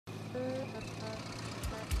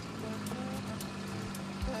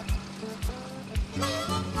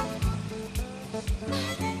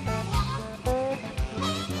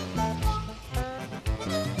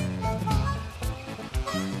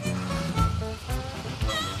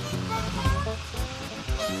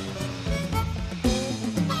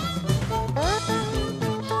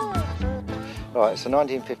Right, it's a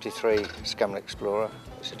 1953 Scammell Explorer.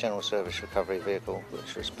 It's a general service recovery vehicle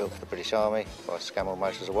which was built for the British Army by Scammell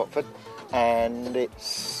Motors of Watford, and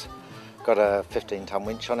it's got a 15-ton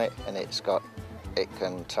winch on it, and it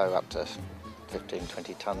can tow up to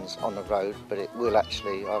 15-20 tons on the road, but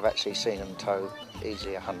I've actually seen them tow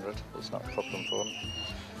easily 100. It's not a problem for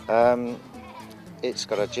them. It's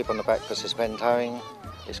got a jib on the back for suspend towing.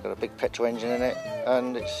 It's got a big petrol engine in it,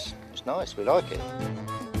 and it's nice. We like it.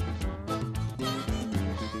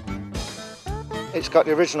 It's got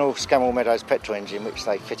the original Scammell Meadows petrol engine, which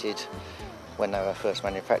they fitted when they were first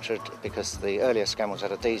manufactured, because the earlier Scammells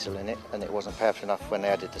had a diesel in it and it wasn't powerful enough when they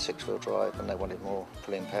added the 6-wheel drive and they wanted more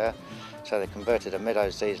pulling power. So they converted a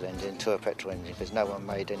Meadows diesel engine to a petrol engine because no one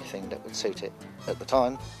made anything that would suit it at the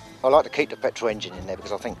time. I like to keep the petrol engine in there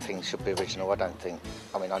because I think things should be original. I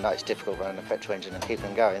know it's difficult running a petrol engine and keeping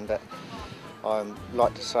them going, but I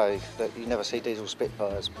like to say that you never see diesel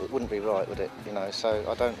Spitfires. It wouldn't be right, would it? So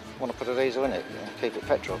I don't want to put a diesel in it. Keep it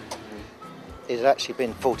petrol. It had actually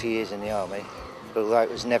been 40 years in the army, but although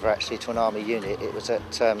it was never actually to an army unit, it was at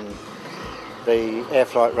the Air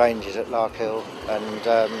Flight Ranges at Larkhill and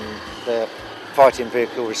the Fighting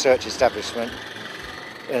Vehicle Research Establishment,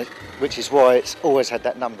 which is why it's always had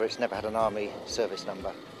that number. It's never had an army service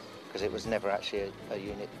number because it was never actually a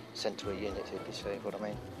unit sent to a unit, if you see what I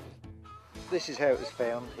mean. This is how it was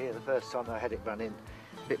found here the first time I had it running.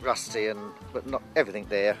 A bit rusty, but not everything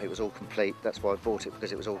there. It was all complete. That's why I bought it,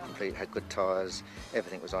 because it was all complete. It had good tyres,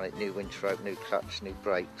 everything was on it. New winch rope, new clutch, new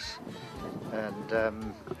brakes, and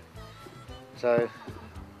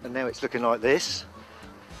now it's looking like this.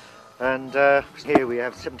 And here we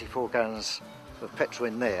have 74 gallons of petrol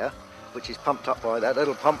in there, which is pumped up by that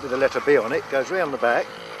little pump with the letter B on it. Goes round the back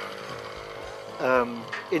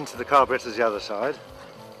into the carburetors the other side.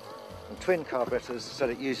 And twin carburetors, so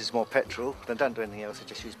that it uses more petrol. They don't do anything else, they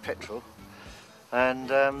just use petrol. And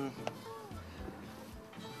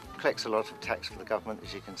collects a lot of tax for the government,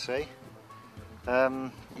 as you can see.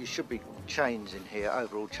 You should be chains in here,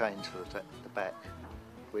 overall chains for the back,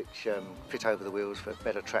 which fit over the wheels for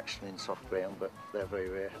better traction in soft ground, but they're very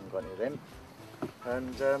rare, haven't got any of them.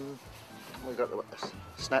 And we've got the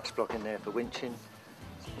snatch block in there for winching.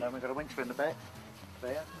 And we've got a winch in the back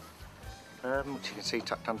there. Which you can see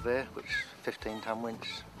tucked under there, which 15-ton winch,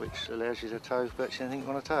 which allows you to tow virtually anything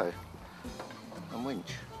you want to tow and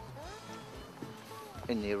winch.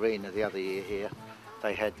 In the arena the other year here,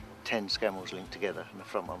 they had 10 Scammells linked together, and the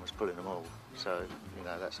front one was pulling them all. So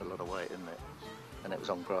that's a lot of weight, isn't it? And it was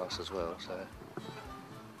on grass as well, so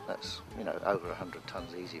that's over 100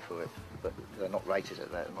 tons easy for it. But they're not rated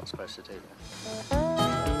at that; they're not supposed to do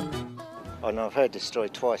that. And I've heard this story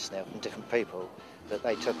twice now from different people, that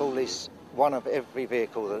they took all these, one of every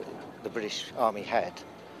vehicle that the British Army had,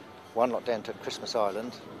 one lot down to Christmas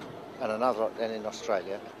Island and another lot down in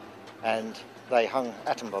Australia, and they hung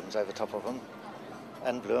atom bombs over top of them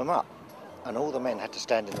and blew them up. And all the men had to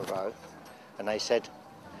stand in a row, and they said,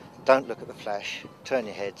 don't look at the flash, turn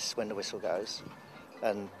your heads when the whistle goes.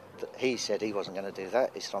 And he said he wasn't going to do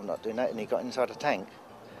that. He said, I'm not doing that, and he got inside a tank.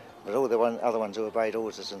 But all the other ones who obeyed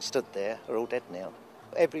orders and stood there are all dead now.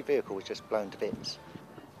 Every vehicle was just blown to bits,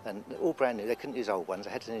 and all brand new. They couldn't use old ones,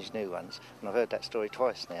 they had to use new ones. And I've heard that story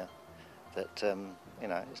twice now, that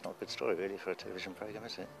it's not a good story really for a television programme,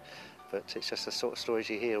 is it? But it's just the sort of stories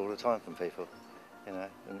you hear all the time from people, and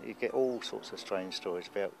you get all sorts of strange stories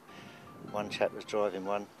about. One chap was driving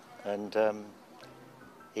one, and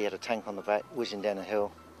he had a tank on the back, whizzing down a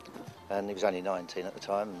hill, and he was only 19 at the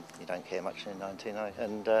time, and you don't care much in 19,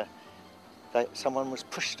 and someone was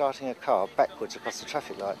push-starting a car backwards across the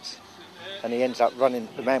traffic lights, and he ends up running.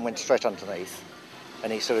 The man went straight underneath,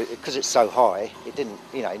 and he because it's so high, it didn't,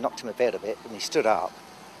 he knocked him about a bit, and he stood up,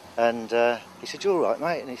 and he said, "You all right,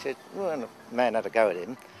 mate?" And he said, well, and the man had a go at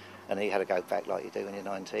him, and he had to go back like you do when you're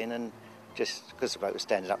 19, and just because the bloke was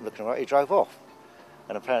standing up looking right, he drove off.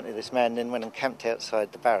 And apparently this man then went and camped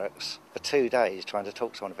outside the barracks for 2 days trying to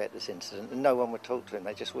talk to someone about this incident, and no one would talk to him.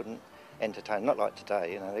 They just wouldn't entertain. Not like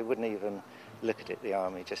today, they wouldn't even look at it. The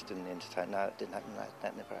army just didn't entertain. No, it didn't happen.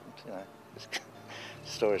 That never happened.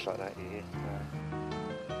 Stories like that you hear.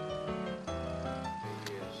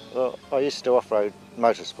 Well, I used to do off-road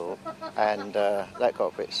motorsport, and that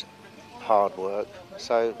got a bit hard work.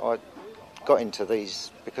 So I got into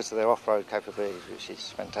these because of their off-road capabilities, which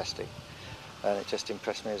is fantastic. And it just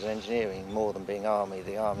impressed me as an engineering more than being army.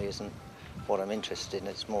 The army isn't what I'm interested in,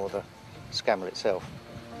 it's more the Scammell itself.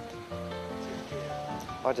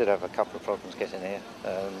 I did have a couple of problems getting here.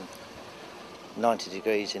 90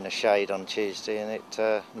 degrees in the shade on Tuesday, and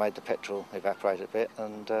it made the petrol evaporate a bit,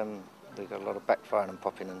 and we got a lot of backfiring and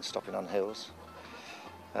popping and stopping on hills.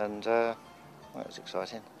 And that was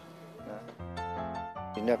exciting.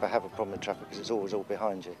 You never have a problem with traffic because it's always all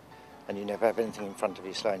behind you, and you never have anything in front of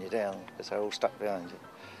you slowing you down because they're all stuck behind you.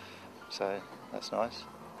 So that's nice.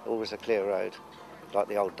 Always a clear road, like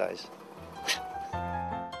the old days.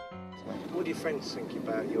 What do your friends think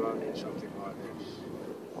about you owning something like this?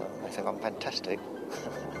 Well, they think I'm fantastic.